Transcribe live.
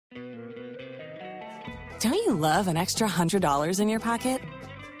Don't you love an extra $100 in your pocket?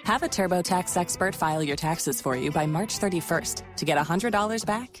 Have a TurboTax expert file your taxes for you by March 31st to get $100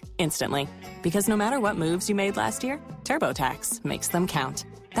 back instantly. Because no matter what moves you made last year, TurboTax makes them count.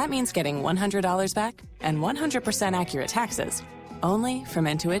 That means getting $100 back and 100% accurate taxes, only from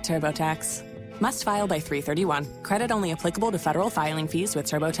Intuit TurboTax. Must file by 3/31. Credit only applicable to federal filing fees with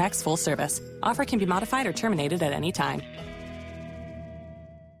TurboTax full service. Offer can be modified or terminated at any time.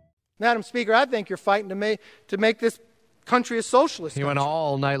 Madam Speaker, I think you're fighting to make this country a socialist He country. went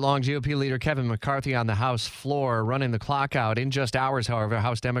all night long. GOP leader Kevin McCarthy on the House floor, running the clock out. In just hours, however,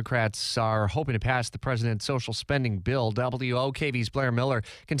 House Democrats are hoping to pass the president's social spending bill. WOKV's Blair Miller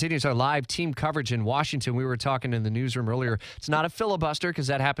continues our live team coverage in Washington. We were talking in the newsroom earlier. It's not a filibuster because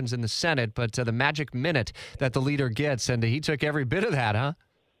that happens in the Senate, but the magic minute that the leader gets, and he took every bit of that, huh?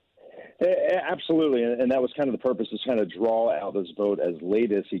 Absolutely, and that was kind of the purpose, to kind of draw out this vote as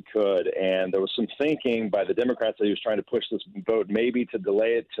late as he could. And there was some thinking by the Democrats that he was trying to push this vote maybe to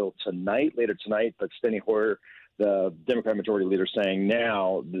delay it till later tonight. But Steny Hoyer, the Democrat majority leader, saying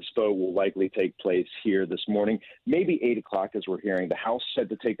now this vote will likely take place here this morning, maybe 8 o'clock as we're hearing. The House said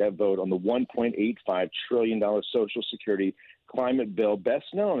to take that vote on the $1.85 trillion Social Security climate bill,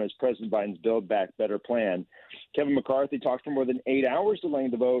 best known as President Biden's Build Back Better plan. Kevin McCarthy talked for more than 8 hours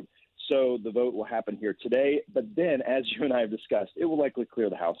delaying the vote. So the vote will happen here today. But then, as you and I have discussed, it will likely clear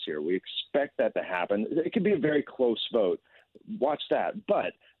the House here. We expect that to happen. It could be a very close vote. Watch that.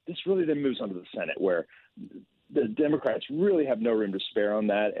 But this really then moves on to the Senate, where the Democrats really have no room to spare on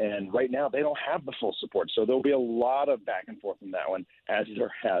that. And right now, they don't have the full support. So there'll be a lot of back and forth on that one, as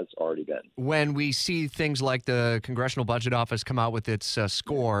there has already been. When we see things like the Congressional Budget Office come out with its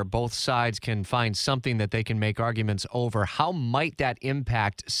score, both sides can find something that they can make arguments over. How might that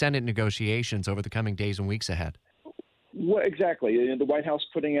impact Senate negotiations over the coming days and weeks ahead? Well, exactly. The White House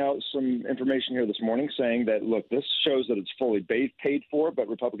putting out some information here this morning saying that, look, this shows that it's fully paid for, but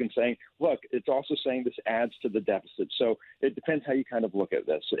Republicans saying, look, it's also saying this adds to the deficit. So it depends how you kind of look at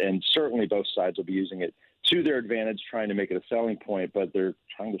this. And certainly both sides will be using it to their advantage, trying to make it a selling point, but they're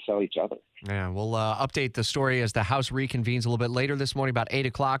trying to sell each other. Yeah, we'll update the story as the House reconvenes a little bit later this morning, about 8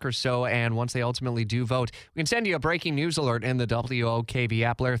 o'clock or so. And once they ultimately do vote, we can send you a breaking news alert in the WOKV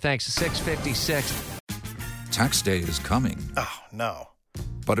app. Blair, thanks. 6:56. Tax day is coming. Oh, no.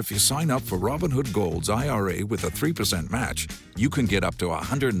 But if you sign up for Robinhood Gold's IRA with a 3% match, you can get up to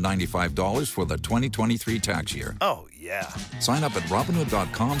 $195 for the 2023 tax year. Oh, yeah. Sign up at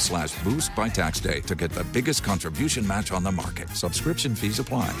Robinhood.com/boost by tax day to get the biggest contribution match on the market. Subscription fees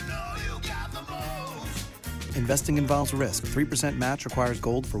apply. Investing involves risk. 3% match requires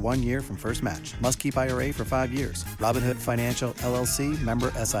gold for 1 year from first match. Must keep IRA for 5 years. Robinhood Financial, LLC,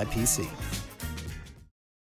 member SIPC.